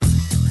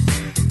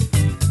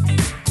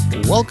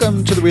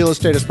Welcome to the Real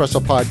Estate Espresso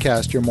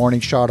Podcast, your morning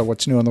shot of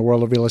what's new in the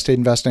world of real estate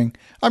investing.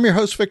 I'm your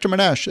host, Victor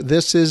Menashe.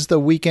 This is the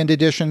weekend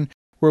edition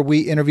where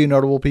we interview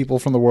notable people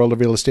from the world of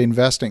real estate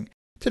investing.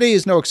 Today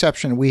is no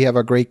exception. We have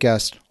a great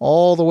guest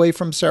all the way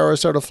from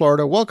Sarasota,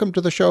 Florida. Welcome to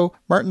the show,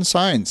 Martin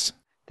Saenz.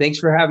 Thanks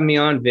for having me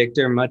on,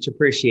 Victor. Much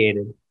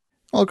appreciated.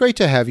 Well, great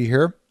to have you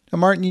here. Now,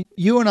 Martin,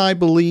 you and I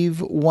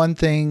believe one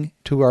thing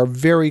to our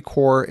very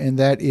core, and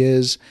that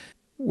is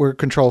we're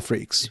control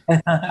freaks.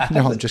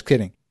 No, I'm just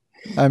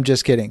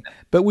kidding.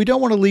 But we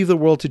don't want to leave the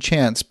world to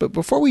chance. But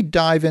before we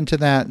dive into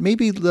that,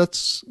 maybe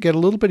let's get a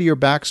little bit of your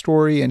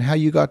backstory and how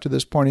you got to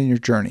this point in your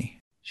journey.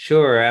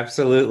 Sure,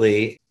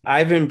 absolutely.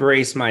 I've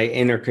embraced my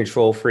inner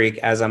control freak,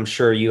 as I'm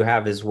sure you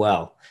have as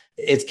well.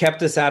 It's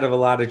kept us out of a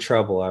lot of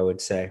trouble, I would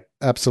say.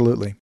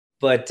 Absolutely.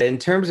 But in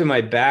terms of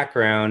my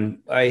background,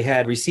 I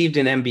had received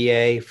an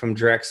MBA from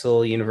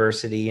Drexel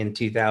University in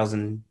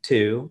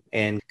 2002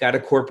 and got a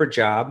corporate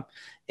job.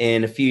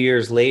 And a few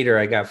years later,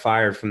 I got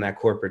fired from that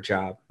corporate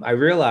job. I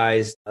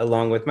realized,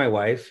 along with my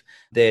wife,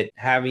 that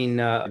having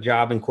a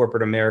job in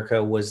corporate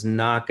America was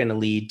not going to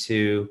lead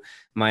to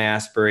my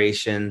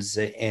aspirations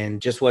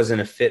and just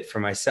wasn't a fit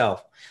for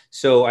myself.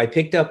 So I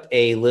picked up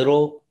a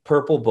little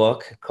purple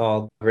book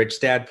called Rich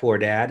Dad, Poor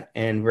Dad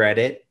and read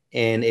it,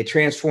 and it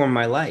transformed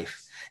my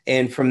life.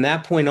 And from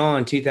that point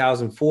on,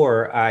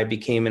 2004, I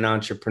became an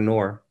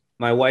entrepreneur.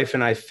 My wife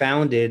and I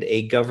founded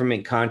a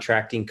government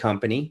contracting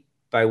company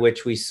by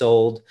which we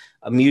sold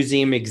a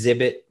museum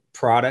exhibit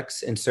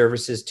products and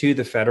services to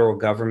the federal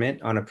government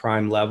on a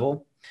prime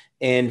level.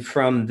 And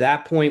from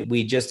that point,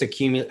 we just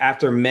accumulated,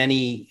 after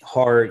many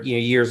hard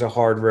years of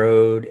hard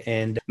road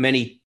and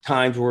many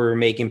times we were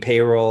making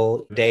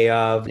payroll day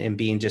of and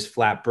being just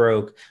flat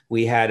broke,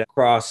 we had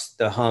crossed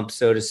the hump,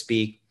 so to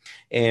speak.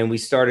 And we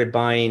started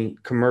buying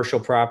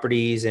commercial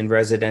properties and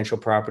residential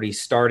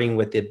properties, starting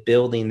with the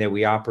building that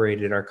we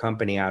operated our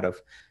company out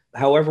of.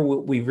 However,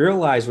 what we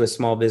realized with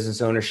small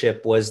business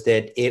ownership was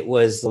that it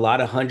was a lot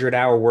of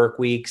 100-hour work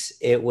weeks.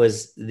 It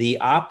was the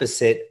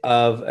opposite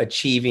of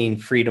achieving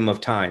freedom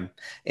of time.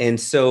 And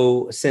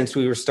so since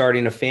we were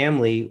starting a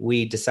family,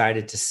 we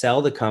decided to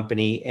sell the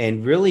company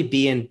and really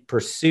be in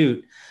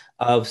pursuit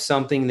of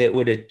something that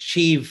would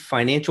achieve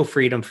financial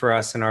freedom for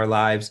us in our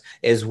lives,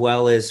 as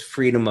well as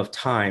freedom of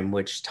time,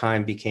 which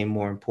time became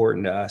more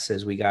important to us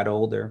as we got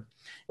older.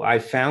 I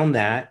found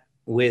that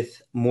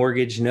with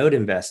mortgage note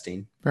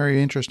investing.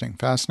 Very interesting.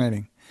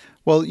 Fascinating.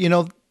 Well,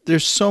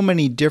 there's so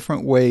many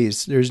different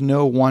ways. There's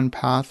no one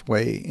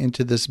pathway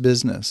into this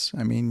business.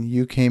 I mean,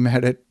 you came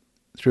at it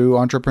through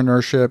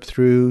entrepreneurship,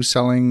 through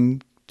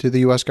selling to the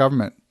U.S.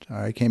 government.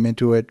 I came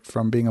into it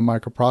from being a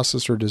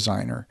microprocessor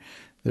designer.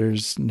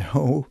 There's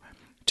no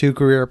two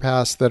career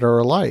paths that are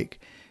alike.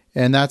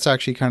 And that's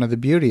actually kind of the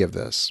beauty of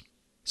this.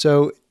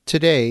 So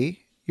today,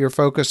 you're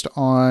focused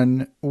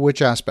on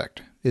which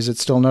aspect? Is it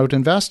still note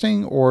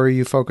investing, or are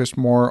you focused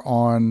more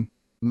on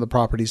the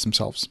properties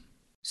themselves?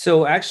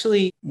 So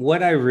actually,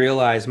 what I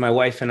realized, my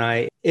wife and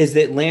I, is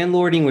that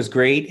landlording was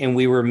great and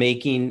we were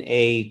making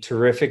a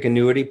terrific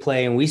annuity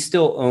play and we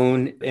still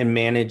own and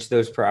manage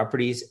those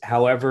properties.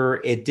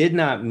 However, it did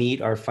not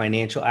meet our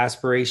financial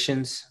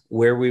aspirations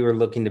where we were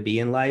looking to be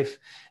in life.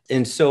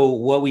 And so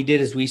what we did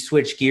is we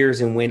switched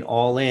gears and went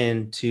all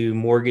in to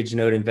mortgage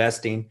note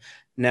investing.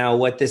 Now,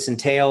 what this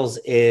entails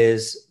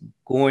is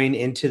going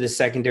into the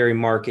secondary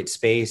market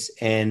space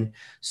and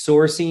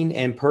sourcing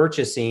and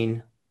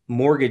purchasing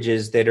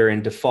mortgages that are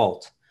in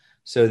default.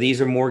 So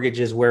these are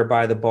mortgages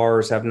whereby the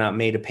borrowers have not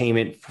made a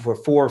payment for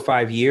 4 or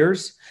 5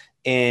 years,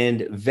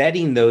 and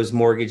vetting those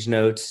mortgage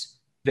notes,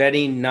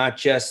 vetting not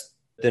just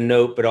the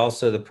note, but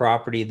also the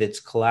property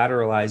that's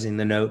collateralizing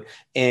the note,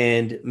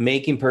 and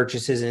making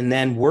purchases and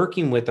then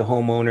working with the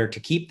homeowner to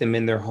keep them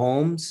in their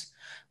homes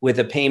with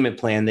a payment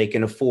plan they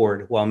can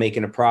afford while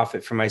making a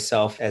profit for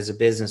myself as a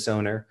business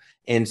owner.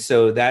 And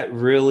so that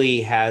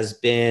really has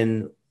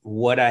been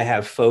what I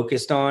have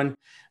focused on.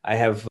 I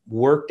have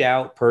worked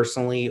out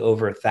personally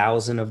over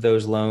 1,000 of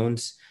those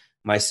loans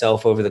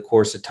myself over the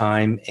course of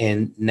time.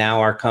 And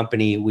now our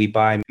company, we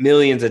buy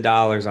millions of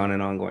dollars on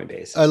an ongoing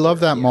basis. I love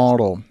that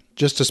model.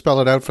 Just to spell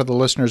it out for the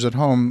listeners at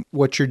home,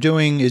 what you're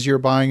doing is you're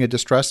buying a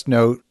distressed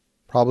note,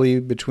 probably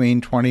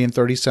between 20 and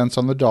 30 cents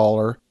on the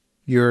dollar.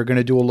 You're going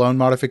to do a loan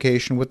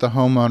modification with the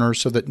homeowner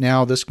so that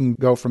now this can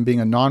go from being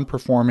a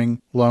non-performing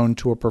loan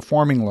to a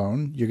performing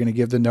loan. You're going to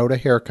give the note a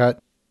haircut,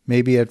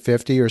 maybe at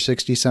 50 or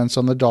 60 cents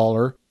on the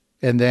dollar.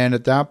 And then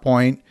at that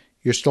point,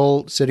 you're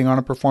still sitting on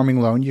a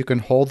performing loan. You can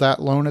hold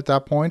that loan at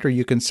that point, or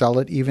you can sell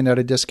it even at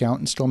a discount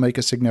and still make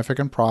a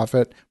significant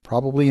profit,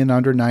 probably in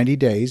under 90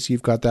 days.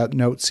 You've got that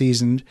note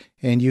seasoned,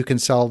 and you can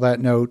sell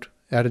that note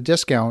at a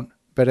discount,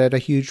 but at a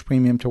huge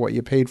premium to what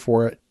you paid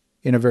for it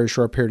in a very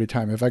short period of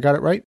time. Have I got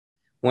it right?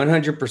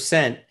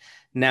 100%.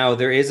 Now,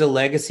 there is a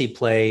legacy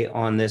play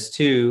on this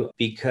too,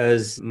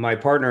 because my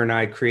partner and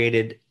I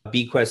created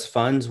Bequest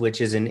Funds,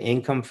 which is an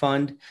income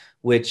fund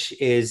which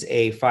is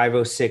a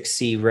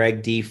 506c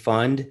Reg D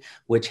fund,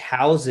 which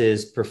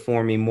houses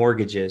performing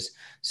mortgages.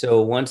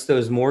 So once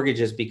those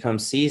mortgages become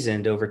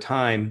seasoned over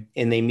time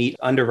and they meet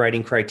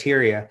underwriting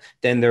criteria,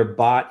 then they're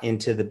bought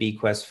into the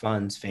Bequest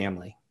Funds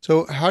family.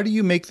 So how do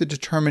you make the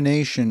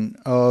determination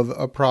of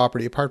a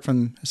property, apart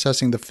from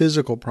assessing the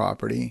physical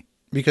property?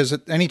 Because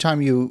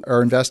anytime you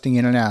are investing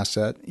in an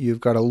asset, you've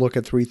got to look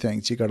at three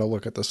things. You've got to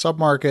look at the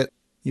submarket,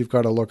 you've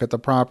got to look at the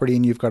property,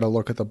 and you've got to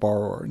look at the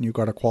borrower, and you've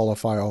got to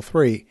qualify all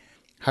three.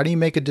 How do you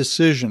make a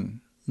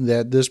decision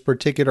that this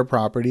particular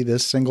property,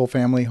 this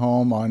single-family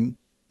home on,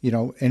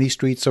 any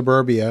street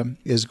suburbia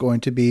is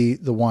going to be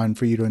the one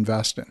for you to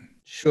invest in?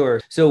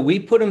 Sure. So we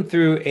put them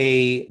through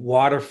a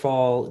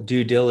waterfall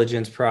due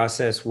diligence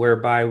process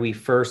whereby we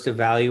first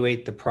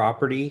evaluate the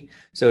property.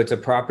 So it's a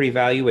property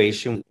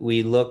valuation.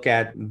 We look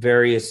at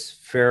various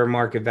fair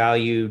market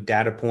value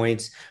data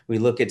points. We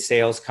look at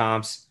sales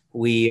comps.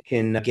 We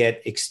can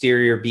get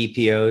exterior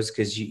BPOs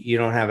because you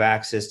don't have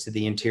access to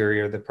the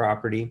interior of the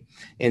property.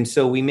 And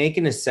so we make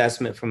an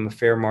assessment from a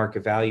fair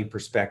market value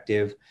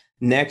perspective.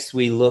 Next,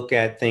 we look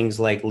at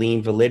things like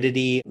lien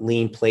validity,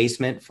 lien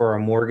placement for our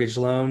mortgage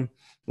loan.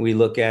 We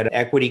look at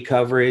equity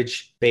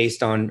coverage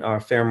based on our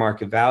fair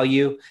market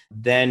value.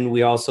 Then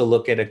we also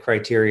look at a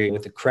criteria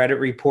with the credit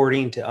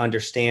reporting to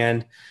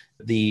understand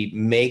the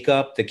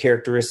makeup, the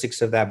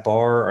characteristics of that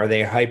borrower. Are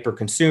they a hyper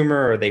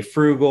consumer? Are they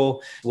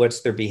frugal?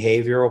 What's their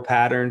behavioral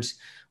patterns?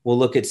 We'll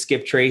look at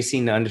skip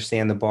tracing to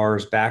understand the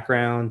borrower's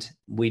background.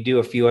 We do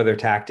a few other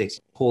tactics,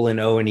 pull an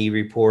O&E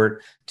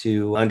report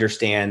to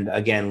understand,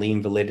 again, lien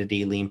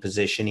validity, lien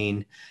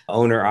positioning,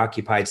 owner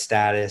occupied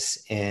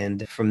status.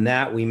 And from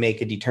that, we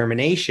make a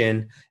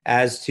determination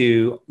as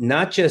to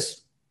not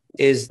just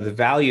is the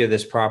value of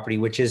this property,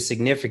 which is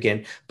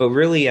significant, but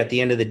really at the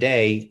end of the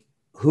day,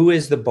 who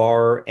is the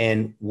borrower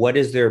and what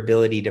is their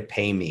ability to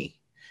pay me?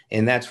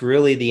 And that's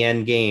really the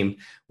end game.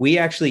 We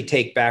actually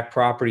take back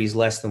properties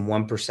less than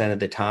 1% of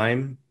the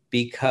time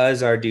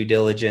because our due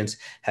diligence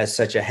has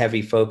such a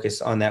heavy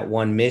focus on that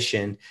one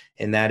mission,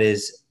 and that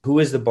is who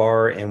is the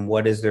borrower and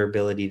what is their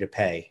ability to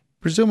pay.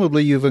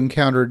 Presumably you've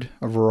encountered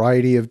a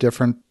variety of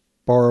different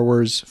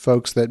borrowers,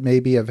 folks that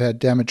maybe have had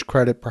damaged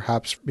credit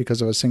perhaps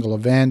because of a single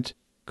event,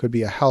 could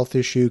be a health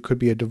issue, could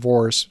be a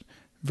divorce.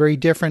 Very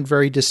different,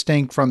 very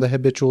distinct from the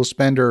habitual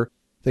spender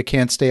that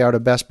can't stay out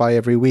of Best Buy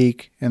every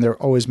week and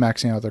they're always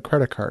maxing out their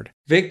credit card.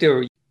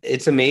 Victor,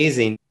 it's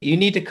amazing. You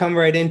need to come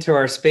right into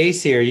our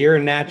space here. You're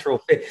a natural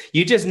fit.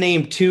 You just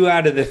named 2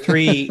 out of the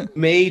 3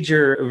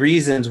 major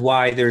reasons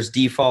why there's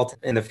default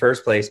in the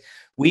first place.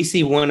 We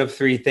see one of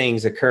 3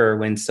 things occur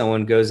when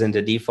someone goes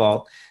into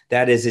default.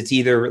 That is, it's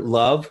either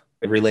love,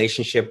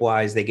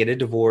 relationship-wise, they get a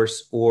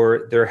divorce,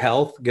 or their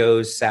health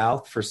goes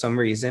south for some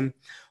reason,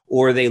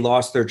 or they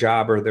lost their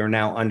job or they're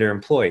now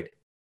underemployed.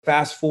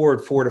 Fast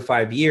forward 4 to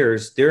 5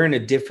 years, they're in a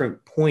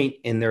different point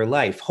in their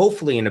life,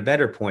 hopefully in a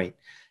better point,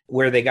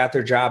 where they got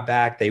their job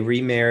back, they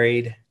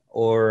remarried,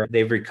 or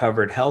they've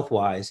recovered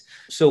health-wise.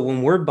 So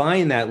when we're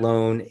buying that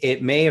loan,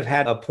 it may have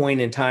had a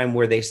point in time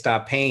where they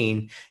stop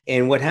paying.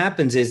 And what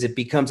happens is it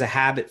becomes a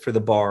habit for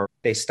the borrower.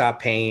 They stop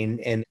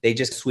paying and they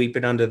just sweep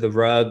it under the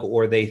rug,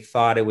 or they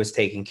thought it was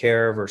taken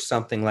care of or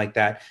something like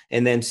that.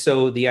 And then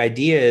so the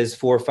idea is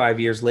 4 or 5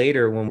 years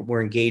later, when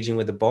we're engaging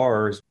with the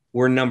borrowers,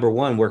 we're number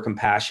one, we're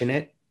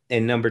compassionate.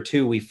 And number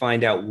 2, we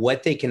find out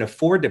what they can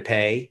afford to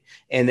pay.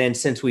 And then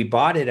since we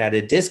bought it at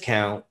a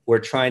discount, we're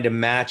trying to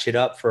match it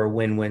up for a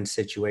win-win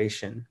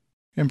situation.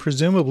 And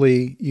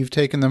presumably you've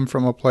taken them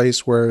from a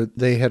place where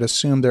they had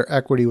assumed their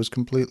equity was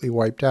completely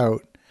wiped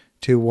out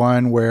to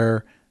one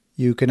where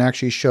you can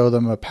actually show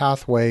them a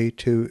pathway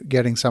to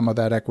getting some of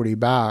that equity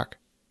back.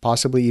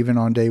 Possibly even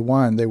on day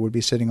one, they would be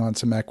sitting on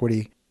some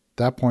equity. At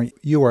that point,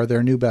 you are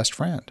their new best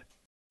friend.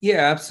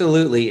 Yeah,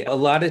 absolutely. A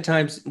lot of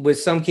times, with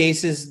some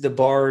cases, the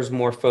borrower is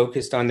more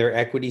focused on their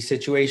equity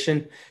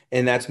situation,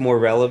 and that's more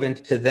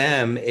relevant to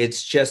them.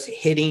 It's just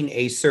hitting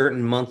a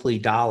certain monthly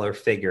dollar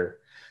figure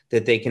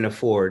that they can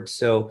afford.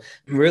 So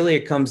really,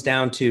 it comes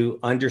down to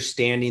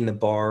understanding the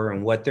borrower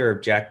and what their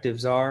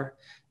objectives are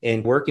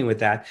and working with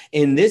that.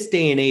 In this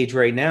day and age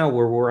right now,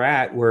 where we're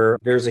at, where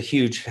there's a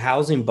huge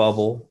housing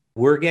bubble,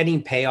 we're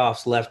getting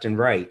payoffs left and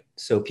right.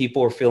 So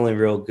people are feeling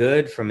real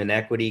good from an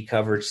equity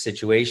coverage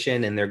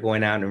situation, and they're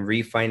going out and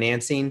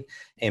refinancing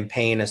and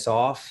paying us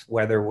off,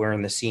 whether we're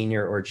in the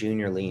senior or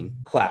junior lien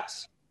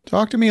class.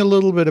 Talk to me a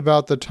little bit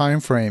about the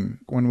time frame.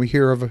 When we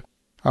hear of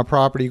a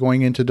property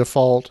going into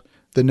default,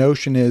 the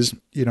notion is,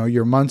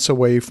 you're months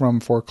away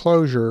from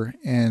foreclosure,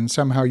 and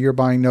somehow you're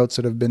buying notes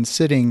that have been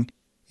sitting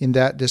in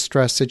that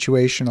distressed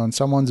situation on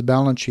someone's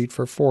balance sheet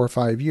for 4 or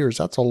 5 years.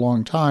 That's a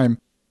long time,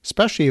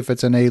 especially if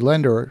it's an A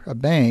lender, a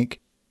bank.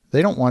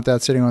 They don't want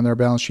that sitting on their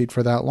balance sheet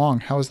for that long.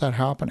 How is that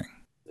happening?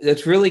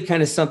 That's really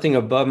kind of something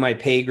above my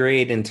pay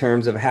grade in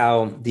terms of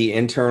how the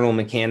internal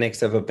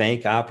mechanics of a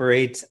bank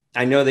operates.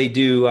 I know they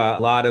do a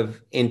lot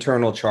of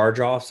internal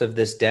charge-offs of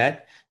this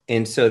debt.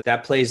 And so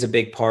that plays a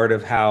big part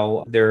of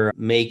how they're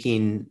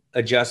making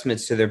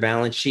adjustments to their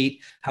balance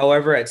sheet.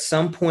 However, at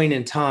some point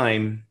in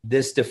time,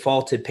 this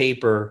defaulted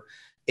paper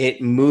it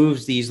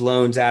moves these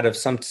loans out of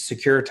some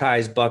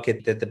securitized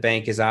bucket that the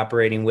bank is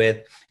operating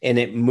with, and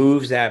it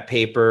moves that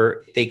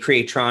paper. They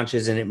create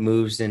tranches and it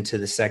moves into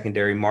the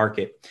secondary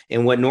market.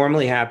 And what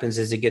normally happens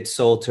is it gets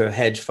sold to a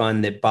hedge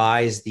fund that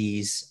buys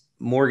these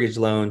mortgage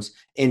loans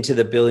into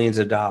the billions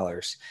of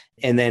dollars.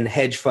 And then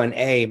hedge fund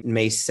A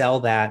may sell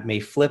that, may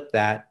flip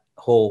that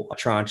whole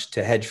tranche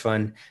to hedge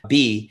fund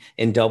B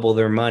and double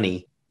their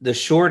money. The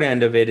short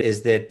end of it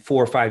is that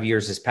 4 or 5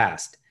 years has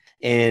passed,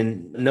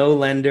 and no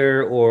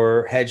lender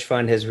or hedge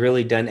fund has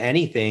really done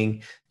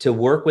anything to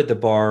work with the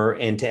borrower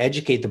and to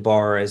educate the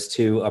borrower as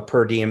to a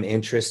per diem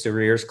interest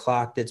arrears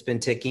clock that's been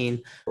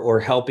ticking or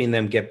helping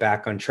them get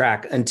back on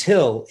track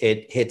until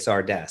it hits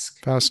our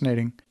desk.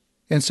 Fascinating.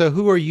 And so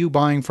who are you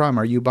buying from?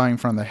 Are you buying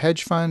from the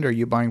hedge fund? Are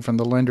you buying from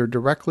the lender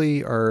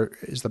directly? Or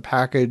is the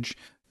package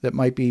that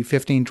might be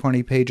 15,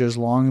 20 pages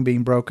long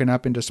being broken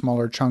up into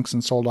smaller chunks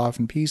and sold off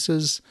in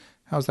pieces?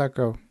 How's that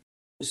go?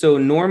 So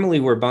normally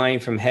we're buying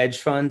from hedge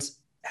funds.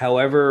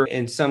 However,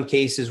 in some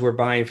cases, we're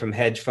buying from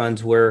hedge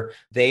funds where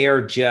they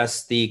are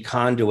just the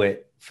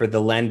conduit for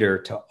the lender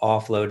to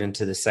offload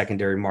into the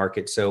secondary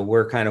market. So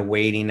we're kind of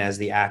waiting as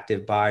the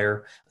active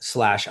buyer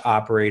 /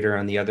 operator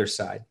on the other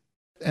side.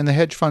 And the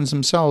hedge funds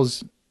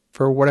themselves,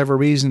 for whatever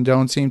reason,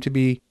 don't seem to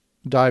be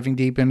diving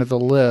deep into the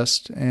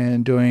list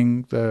and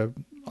doing the,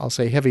 I'll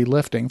say, heavy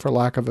lifting, for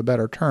lack of a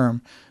better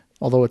term,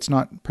 although it's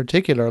not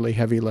particularly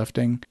heavy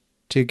lifting,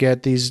 to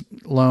get these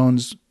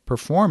loans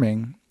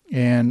performing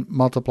and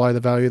multiply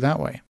the value that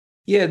way.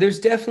 Yeah, there's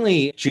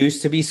definitely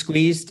juice to be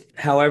squeezed.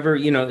 However,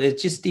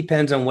 it just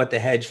depends on what the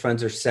hedge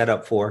funds are set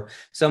up for.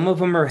 Some of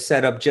them are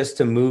set up just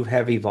to move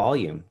heavy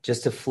volume,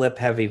 just to flip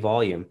heavy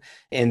volume,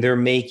 and they're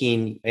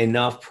making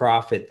enough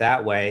profit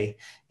that way.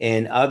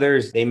 And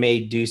others, they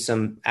may do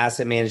some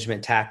asset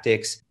management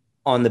tactics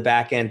on the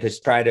back end to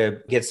try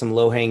to get some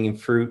low-hanging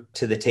fruit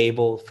to the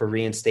table for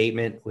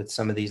reinstatement with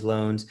some of these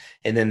loans,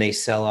 and then they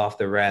sell off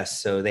the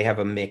rest. So they have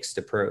a mixed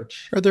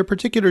approach. Are there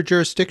particular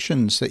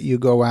jurisdictions that you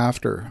go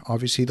after?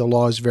 Obviously, the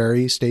laws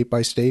vary state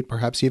by state,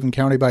 perhaps even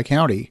county by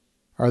county.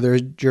 Are there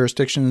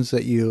jurisdictions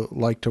that you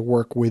like to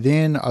work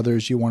within,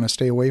 others you want to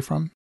stay away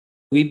from?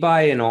 We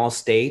buy in all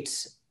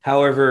states.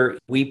 However,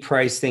 we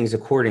price things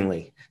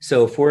accordingly.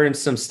 So if we're in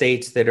some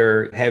states that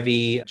are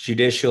heavy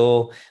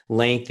judicial,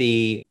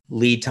 lengthy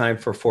lead time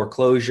for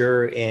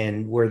foreclosure,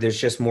 and where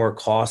there's just more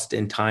cost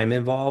and time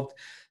involved,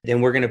 then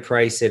we're going to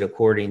price it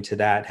according to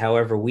that.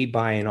 However, we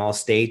buy in all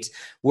states.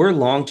 We're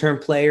long-term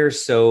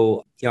players.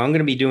 So, I'm going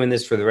to be doing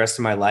this for the rest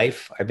of my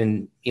life. I've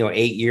been,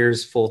 8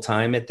 years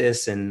full-time at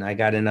this, and I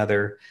got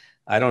another,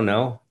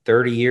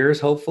 30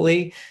 years,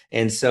 hopefully.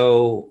 And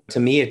so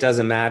to me, it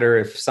doesn't matter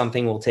if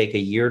something will take a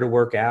year to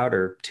work out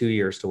or 2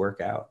 years to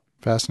work out.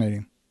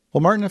 Fascinating.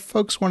 Well, Martin, if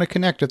folks want to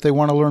connect, if they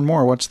want to learn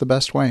more, what's the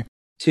best way?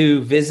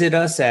 To visit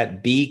us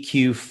at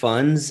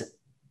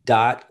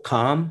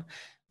bqfunds.com,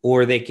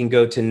 or they can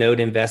go to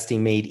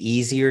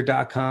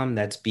noteinvestingmadeeasier.com.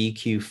 That's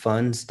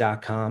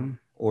bqfunds.com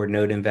or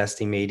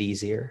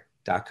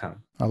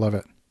noteinvestingmadeeasier.com. I love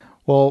it.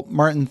 Well,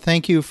 Martin,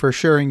 thank you for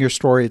sharing your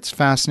story. It's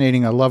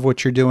fascinating. I love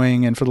what you're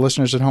doing. And for the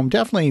listeners at home,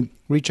 definitely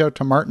reach out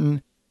to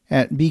Martin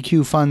at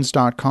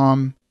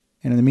bqfunds.com.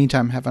 And in the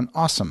meantime, have an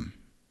awesome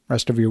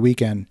rest of your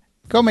weekend.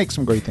 Go make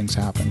some great things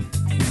happen.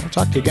 We'll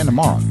talk to you again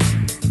tomorrow.